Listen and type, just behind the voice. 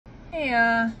Hey,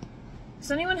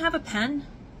 does anyone have a pen?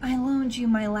 I loaned you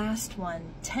my last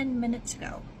one 10 minutes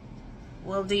ago.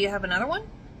 Well, do you have another one?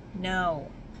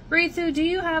 No. Breathu, do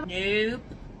you have... Nope.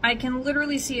 I can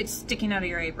literally see it sticking out of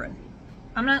your apron.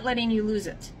 I'm not letting you lose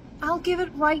it. I'll give it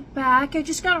right back. I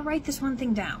just gotta write this one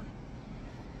thing down.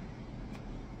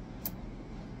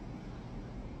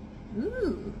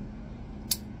 Ooh.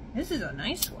 This is a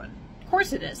nice one. Of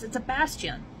course it is. It's a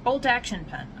Bastion. Bolt action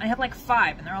pen. I have like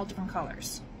 5 and they're all different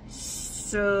colors.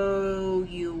 So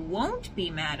you won't be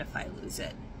mad if I lose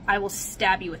it. I will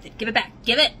stab you with it. Give it back.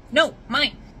 Give it! No,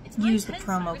 mine! Use the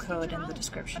promo code in the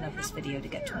description of this video to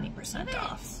get 20%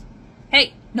 off.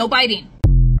 Hey, no biting!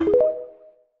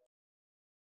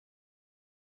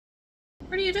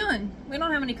 What are you doing? We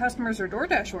don't have any customers or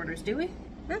DoorDash orders, do we?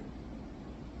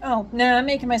 Oh, nah, I'm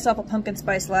making myself a pumpkin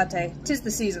spice latte. 'Tis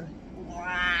the season.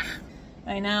 Blah.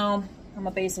 I know, I'm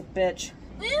a basic bitch.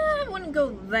 I wouldn't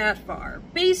go that far.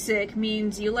 Basic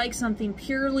means you like something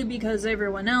purely because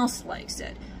everyone else likes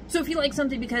it. So if you like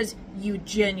something because you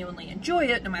genuinely enjoy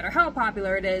it, no matter how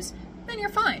popular it is, then you're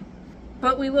fine.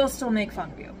 But we will still make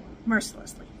fun of you.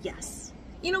 Mercilessly, yes.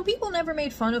 You know, people never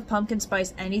made fun of pumpkin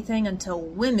spice anything until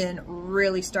women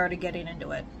really started getting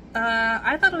into it.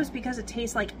 I thought it was because it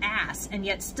tastes like ass, and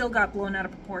yet still got blown out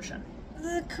of proportion.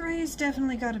 The craze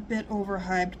definitely got a bit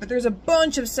overhyped, but there's a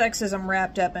bunch of sexism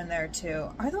wrapped up in there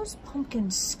too. Are those pumpkin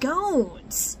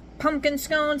scones? Pumpkin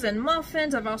scones and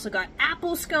muffins. I've also got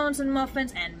apple scones and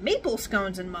muffins and maple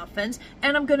scones and muffins,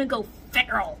 and I'm gonna go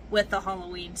feral with the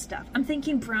Halloween stuff. I'm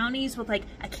thinking brownies with like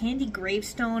a candy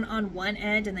gravestone on one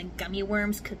end and then gummy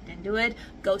worms cooked into it.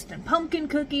 Ghost and pumpkin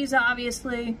cookies,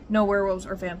 obviously. No werewolves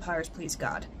or vampires, please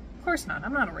God. Of course not,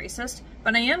 I'm not a racist,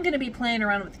 but I am gonna be playing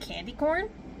around with candy corn.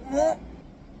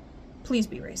 Please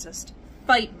be racist.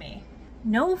 Fight me.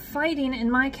 No fighting in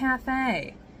my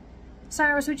cafe.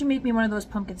 Cyrus, would you make me one of those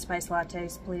pumpkin spice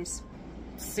lattes, please?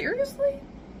 Seriously?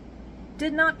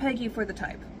 Did not peg you for the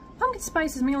type. Pumpkin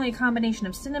spice is merely a combination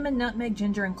of cinnamon, nutmeg,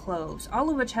 ginger, and cloves, all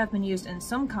of which have been used in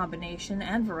some combination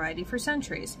and variety for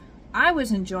centuries. I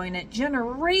was enjoying it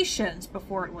generations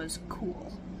before it was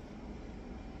cool.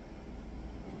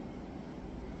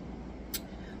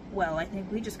 Well, I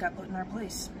think we just got put in our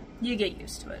place. You get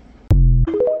used to it.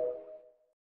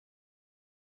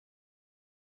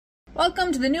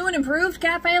 Welcome to the new and improved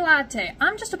Cafe Latte.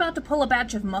 I'm just about to pull a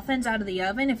batch of muffins out of the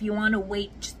oven. If you want to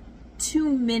wait 2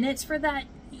 minutes for that,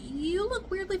 you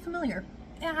look weirdly familiar.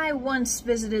 I once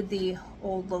visited the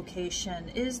old location.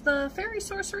 Is the fairy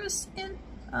sorceress in?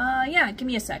 Yeah, give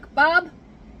me a sec. Bob?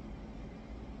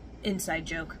 Inside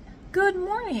joke. Good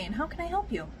morning, how can I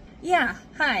help you? Yeah,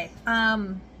 hi.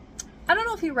 I don't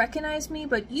know if you recognize me,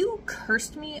 but you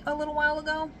cursed me a little while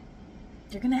ago.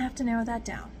 You're gonna have to narrow that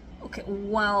down. Okay,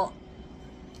 well,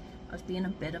 I was being a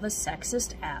bit of a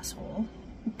sexist asshole.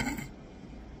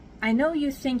 I know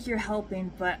you think you're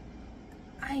helping, but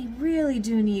I really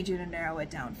do need you to narrow it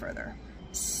down further.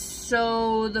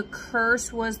 So the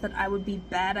curse was that I would be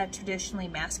bad at traditionally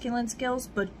masculine skills,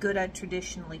 but good at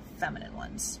traditionally feminine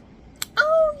ones.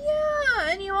 Oh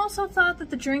yeah, and you also thought that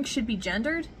the drink should be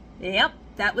gendered? Yep,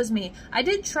 that was me. I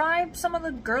did try some of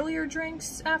the girlier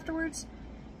drinks afterwards.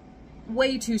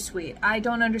 Way too sweet. I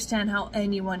don't understand how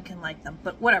anyone can like them,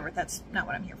 but whatever, that's not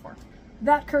what I'm here for.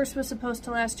 That curse was supposed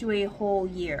to last you a whole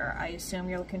year. I assume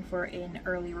you're looking for an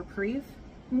early reprieve?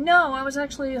 No, I was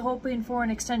actually hoping for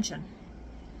an extension.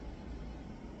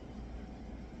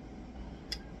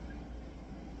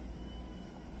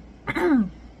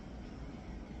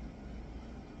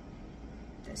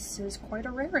 This is quite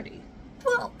a rarity.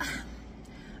 Well,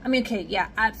 I mean, okay, yeah,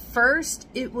 at first,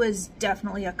 it was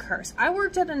definitely a curse. I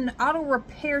worked at an auto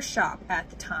repair shop at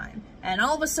the time, and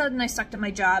all of a sudden I sucked at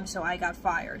my job, so I got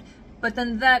fired. But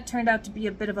then that turned out to be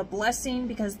a bit of a blessing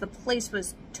because the place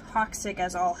was toxic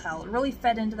as all hell. It really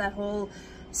fed into that whole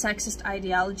sexist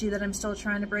ideology that I'm still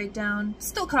trying to break down.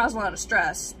 Still caused a lot of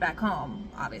stress back home,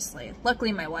 obviously.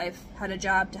 Luckily, my wife had a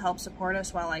job to help support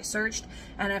us while I searched,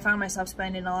 and I found myself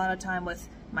spending a lot of time with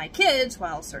my kids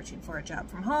while searching for a job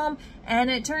from home, and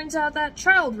it turns out that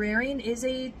child rearing is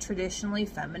a traditionally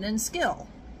feminine skill.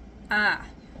 And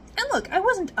look, I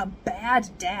wasn't a bad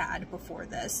dad before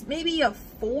this. Maybe a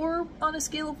 4 on a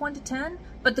scale of 1 to 10,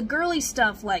 but the girly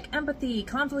stuff like empathy,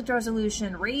 conflict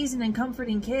resolution, raising and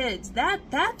comforting kids,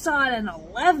 that's on an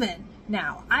 11.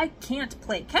 Now, I can't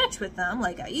play catch with them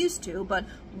like I used to, but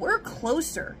we're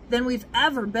closer than we've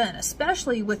ever been,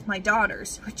 especially with my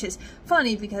daughters, which is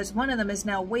funny because one of them is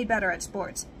now way better at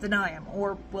sports than I am,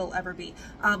 or will ever be.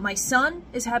 My son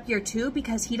is happier too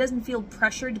because he doesn't feel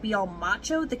pressured to be all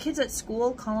macho. The kids at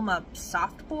school call him a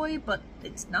soft boy, but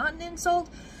it's not an insult.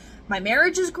 My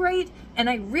marriage is great, and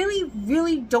I really,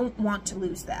 really don't want to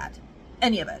lose that.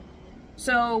 Any of it.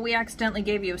 So we accidentally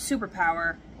gave you a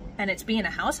superpower, and it's being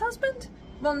a house husband?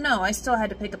 Well, no, I still had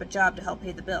to pick up a job to help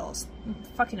pay the bills.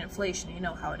 Fucking inflation, you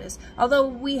know how it is. Although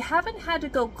we haven't had to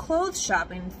go clothes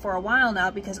shopping for a while now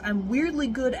because I'm weirdly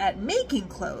good at making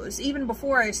clothes, even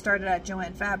before I started at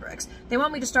Joann Fabrics. They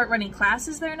want me to start running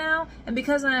classes there now, and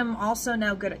because I'm also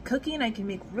now good at cooking, I can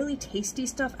make really tasty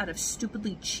stuff out of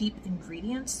stupidly cheap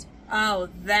ingredients. Oh,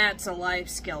 that's a life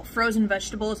skill. Frozen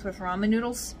vegetables with ramen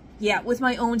noodles? Yeah, with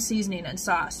my own seasoning and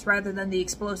sauce, rather than the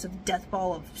explosive death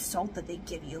ball of salt that they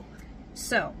give you.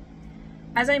 So,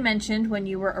 as I mentioned when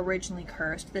you were originally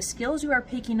cursed, the skills you are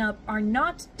picking up are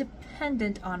not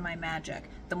dependent on my magic.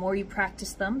 The more you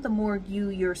practice them, the more you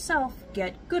yourself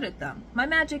get good at them. My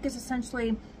magic is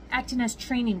essentially acting as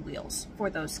training wheels for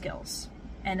those skills,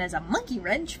 and as a monkey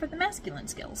wrench for the masculine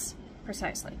skills.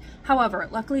 Precisely. However,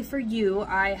 luckily for you,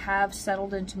 I have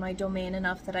settled into my domain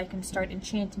enough that I can start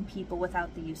enchanting people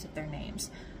without the use of their names.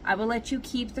 I will let you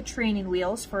keep the training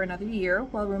wheels for another year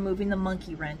while removing the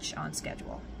monkey wrench on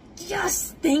schedule.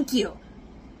 Yes! Thank you!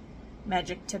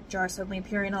 Magic tip jar suddenly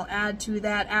appearing. I'll add to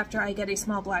that after I get a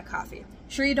small black coffee.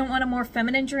 Sure you don't want a more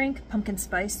feminine drink? Pumpkin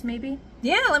spice, maybe?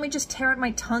 Yeah, let me just tear out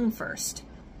my tongue first.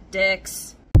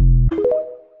 Dicks.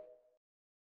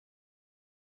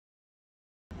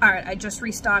 Alright, I just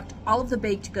restocked all of the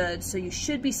baked goods, so you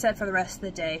should be set for the rest of the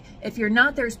day. If you're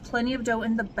not, there's plenty of dough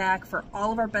in the back for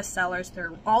all of our best sellers.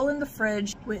 They're all in the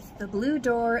fridge with the blue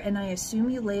door, and I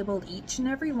assume you labeled each and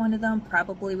every one of them,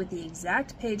 probably with the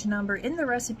exact page number in the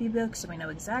recipe book, so we know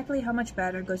exactly how much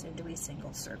batter goes into a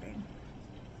single serving.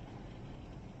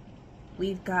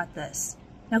 We've got this.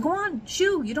 Now go on,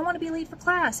 shoo, you don't want to be late for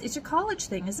class. It's your college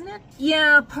thing, isn't it?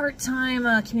 Yeah, part-time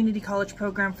community college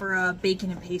program for a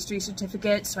baking and pastry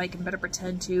certificate so I can better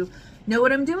pretend to know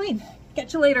what I'm doing.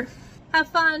 Catch you later. Have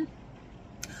fun.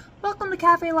 Welcome to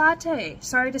CaFae Latte.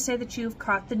 Sorry to say that you've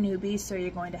caught the newbie, so you're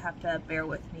going to have to bear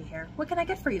with me here. What can I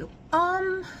get for you?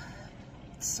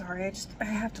 Sorry, I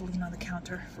have to lean on the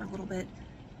counter for a little bit.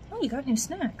 Oh, you got new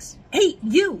snacks. Hey,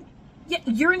 you! Yeah,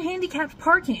 you're in handicapped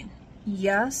parking.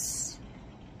 Yes.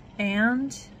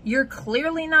 And you're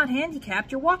clearly not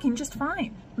handicapped. You're walking just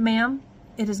fine. Ma'am,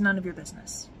 it is none of your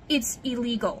business. It's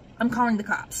illegal. I'm calling the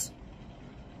cops.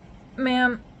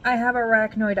 Ma'am, I have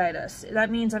arachnoiditis.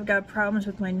 That means I've got problems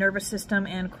with my nervous system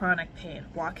and chronic pain.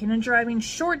 Walking and driving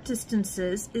short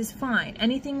distances is fine.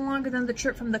 Anything longer than the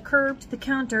trip from the curb to the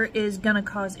counter is gonna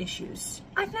cause issues.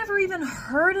 I've never even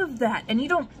heard of that, and you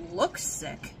don't look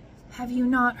sick. Have you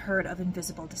not heard of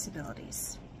invisible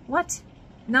disabilities? What?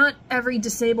 Not every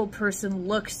disabled person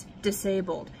looks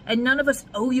disabled, and none of us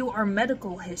owe you our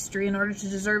medical history in order to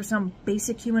deserve some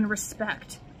basic human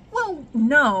respect. Well,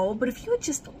 no, but if you had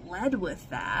just led with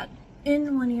that.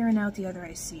 In one ear and out the other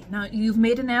I see. Now, you've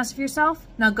made an ass of yourself?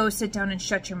 Now go sit down and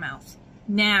shut your mouth.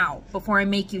 Now, before I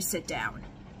make you sit down.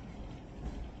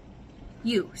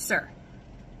 You, sir.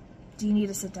 Do you need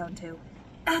to sit down too?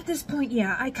 At this point,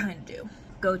 yeah, I kinda do.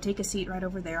 Go take a seat right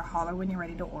over there, holler when you're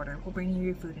ready to order. We'll bring you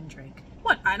your food and drink.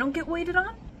 What, I don't get waited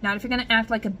on? Not if you're gonna act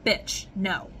like a bitch,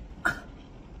 no.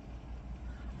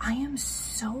 I am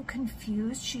so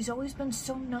confused. She's always been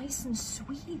so nice and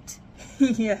sweet.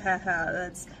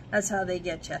 Yeah, that's how they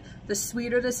get you. The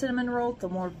sweeter the cinnamon roll, the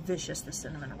more vicious the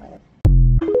cinnamon roll.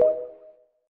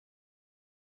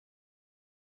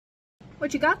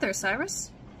 What you got there,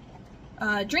 Cyrus?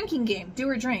 Drinking game, do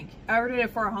or drink. I ordered it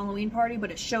for a Halloween party,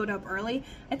 but it showed up early.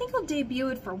 I think I'll debut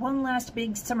it for one last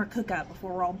big summer cookout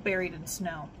before we're all buried in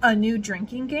snow. A new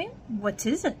drinking game? What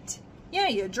is it? Yeah,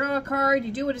 you draw a card,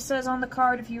 you do what it says on the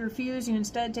card. If you refuse, you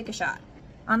instead take a shot.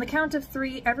 On the count of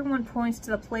 3, everyone points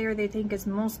to the player they think is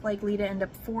most likely to end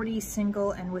up 40,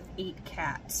 single, and with 8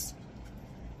 cats.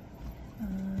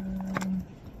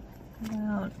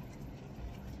 About...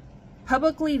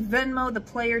 Publicly Venmo the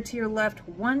player to your left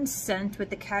 1 cent with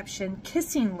the caption,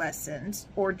 kissing lessons,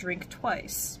 or drink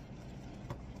twice.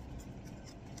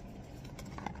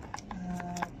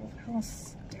 What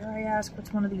else? Dare I ask,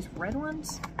 what's one of these red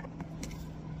ones?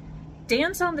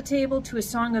 Dance on the table to a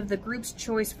song of the group's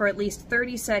choice for at least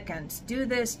 30 seconds. Do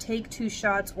this, take 2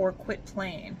 shots, or quit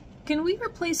playing. Can we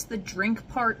replace the drink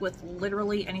part with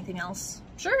literally anything else?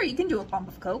 Sure, you can do a pump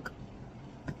of Coke.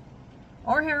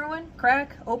 Or heroin,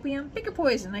 crack, opium, pick your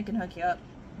poison, I can hook you up.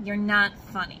 You're not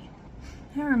funny.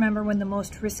 I remember when the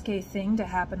most risque thing to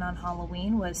happen on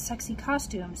Halloween was sexy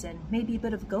costumes and maybe a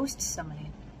bit of ghost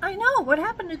summoning. I know, what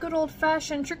happened to good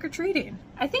old-fashioned trick-or-treating?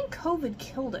 I think COVID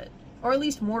killed it. Or at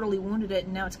least mortally wounded it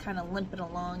and now it's kind of limping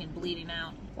along and bleeding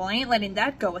out. Well, I ain't letting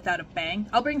that go without a bang.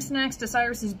 I'll bring snacks to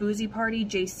Cyrus's boozy party.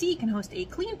 JC can host a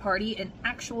clean party in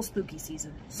actual spooky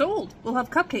season. Sold! We'll have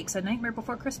cupcakes at Nightmare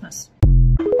Before Christmas.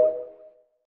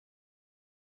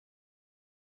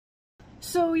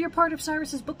 So you're part of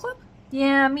Cyrus's book club?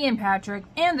 Yeah, me and Patrick,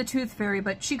 and the Tooth Fairy,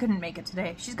 but she couldn't make it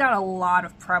today. She's got a lot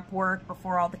of prep work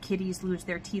before all the kitties lose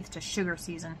their teeth to sugar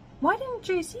season. Why didn't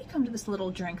JC come to this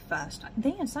little drink fest?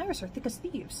 They and Cyrus are thick as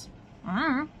thieves.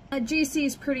 JC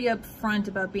is pretty upfront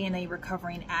about being a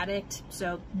recovering addict,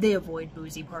 so they avoid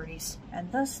boozy parties. And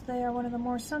thus they are one of the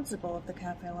more sensible of the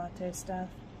CaFae Latte staff.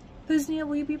 Neil,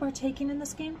 will you be partaking in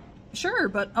this game? Sure,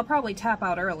 but I'll probably tap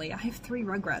out early. I have 3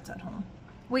 Rugrats at home.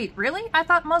 Wait, really? I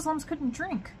thought Muslims couldn't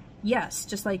drink. Yes,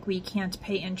 just like we can't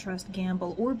pay interest,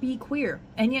 gamble, or be queer.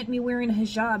 And yet me wearing a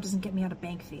hijab doesn't get me out of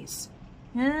bank fees.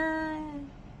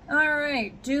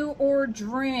 Alright, do or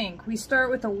drink. We start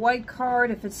with a white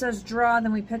card. If it says draw,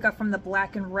 then we pick up from the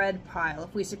black and red pile.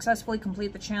 If we successfully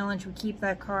complete the challenge, we keep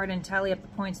that card and tally up the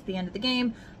points at the end of the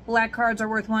game. Black cards are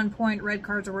worth 1 point, red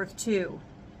cards are worth 2.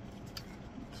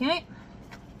 Okay.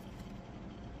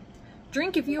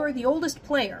 Drink if you are the oldest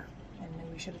player. I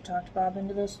knew we should have talked Bob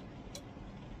into this.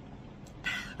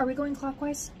 Are we going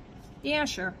clockwise? Yeah,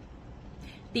 sure.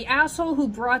 The asshole who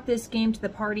brought this game to the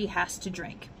party has to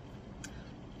drink.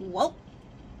 Well,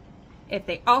 if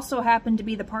they also happen to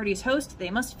be the party's host,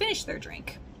 they must finish their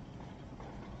drink.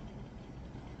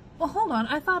 Well, hold on.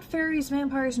 I thought fairies,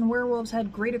 vampires, and werewolves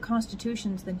had greater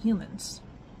constitutions than humans.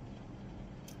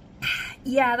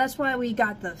 Yeah, that's why we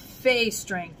got the Fae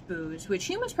strength booze, which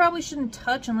humans probably shouldn't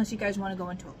touch unless you guys want to go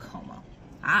into a coma.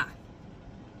 Ah.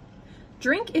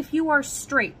 Drink if you are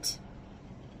straight.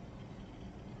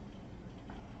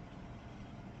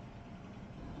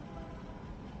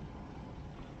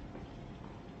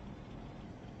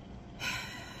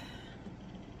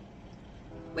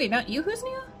 Wait, not you,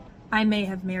 Husnia? I may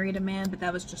have married a man, but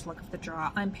that was just luck of the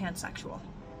draw. I'm pansexual.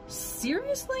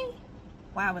 Seriously?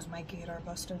 Wow, is my gaydar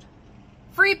busted.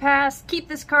 Free pass. Keep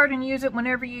this card and use it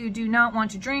whenever you do not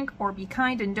want to drink, or be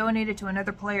kind and donate it to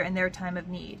another player in their time of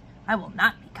need. I will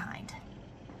not be kind.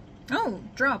 Oh,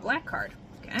 draw a black card.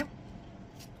 Okay.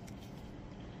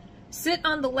 Sit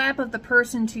on the lap of the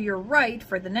person to your right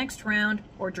for the next round,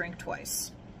 or drink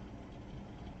twice.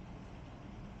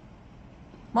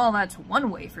 Well, that's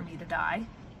one way for me to die.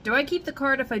 Do I keep the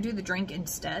card if I do the drink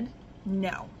instead?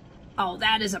 No. Oh,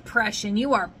 that is oppression.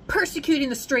 You are persecuting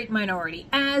the straight minority,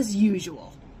 as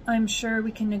usual. I'm sure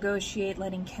we can negotiate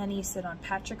letting Kenny sit on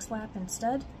Patrick's lap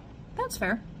instead. That's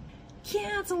fair.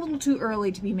 Yeah, it's a little too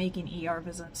early to be making ER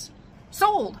visits.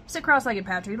 Sold! Sit cross-legged,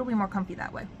 Patrick. It'll be more comfy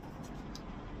that way.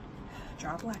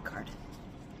 Draw a black card.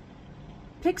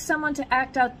 Pick someone to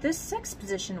act out this sex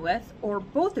position with, or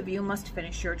both of you must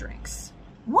finish your drinks.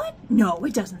 What? No,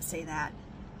 it doesn't say that.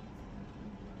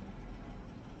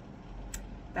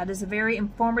 That is a very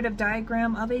informative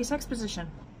diagram of a sex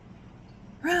position.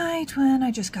 Right when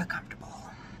I just got comfortable.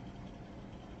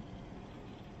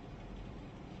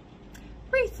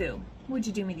 Rithu, would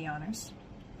you do me the honors?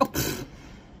 Oh, pfft.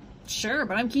 Sure,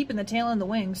 but I'm keeping the tail and the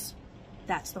wings.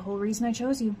 That's the whole reason I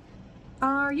chose you.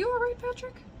 Are you alright,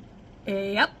 Patrick?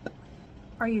 Yep.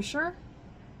 Are you sure?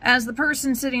 As the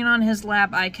person sitting on his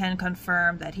lap, I can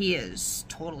confirm that he is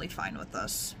totally fine with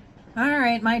us.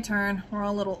 Alright, my turn. We're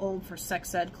all a little old for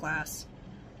sex ed class.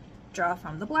 Draw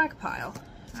from the black pile.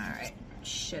 Alright.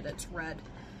 Shit, it's red.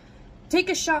 Take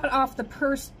a shot off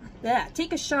the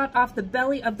take a shot off the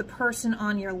belly of the person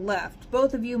on your left.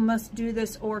 Both of you must do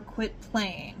this or quit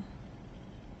playing.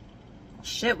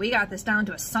 Shit, we got this down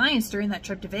to a science during that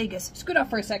trip to Vegas. Scoot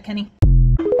off for a sec, Kenny.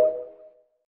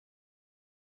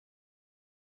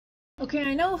 Okay,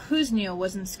 I know Husnia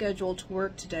wasn't scheduled to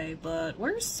work today, but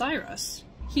where's Cyrus?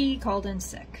 He called in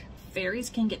sick. Fairies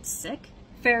can get sick?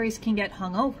 Fairies can get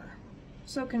hungover.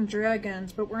 So can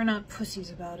dragons, but we're not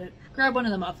pussies about it. Grab one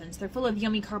of the muffins. They're full of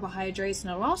yummy carbohydrates, and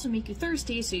it'll also make you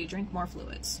thirsty, so you drink more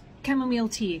fluids. Chamomile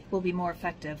tea will be more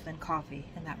effective than coffee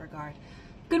in that regard.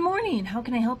 Good morning. How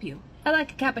can I help you? I'd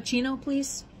like a cappuccino,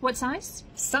 please. What size?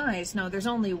 Size? No, there's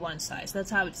only one size.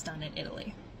 That's how it's done in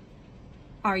Italy.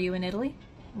 Are you in Italy?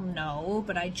 No,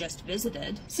 but I just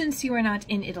visited. Since you are not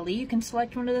in Italy, you can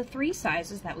select one of the 3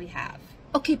 sizes that we have.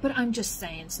 Okay, but I'm just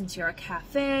saying, since you're a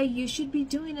cafe, you should be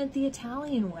doing it the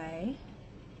Italian way.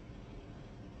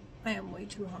 I am way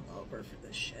too hungover for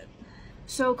this shit.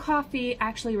 So coffee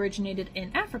actually originated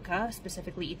in Africa,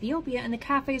 specifically Ethiopia, and the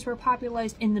cafes were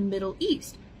popularized in the Middle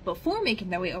East. before making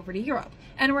their way over to Europe,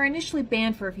 and were initially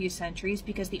banned for a few centuries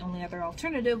because the only other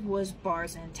alternative was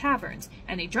bars and taverns,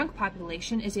 and a drunk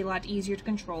population is a lot easier to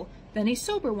control than a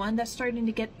sober one that's starting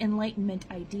to get Enlightenment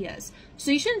ideas.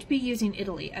 So you shouldn't be using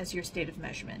Italy as your state of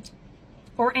measurement,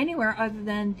 or anywhere other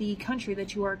than the country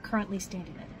that you are currently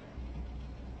standing in.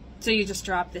 So you just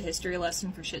dropped the history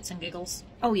lesson for shits and giggles?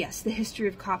 Oh yes, the history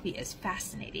of coffee is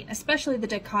fascinating, especially the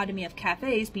dichotomy of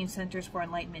cafes being centers for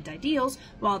Enlightenment ideals,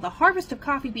 while the harvest of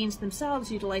coffee beans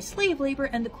themselves utilize slave labor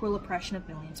and the cruel oppression of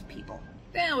millions of people.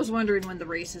 I was wondering when the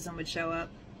racism would show up.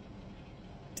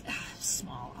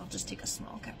 Small. I'll just take a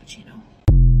small cappuccino.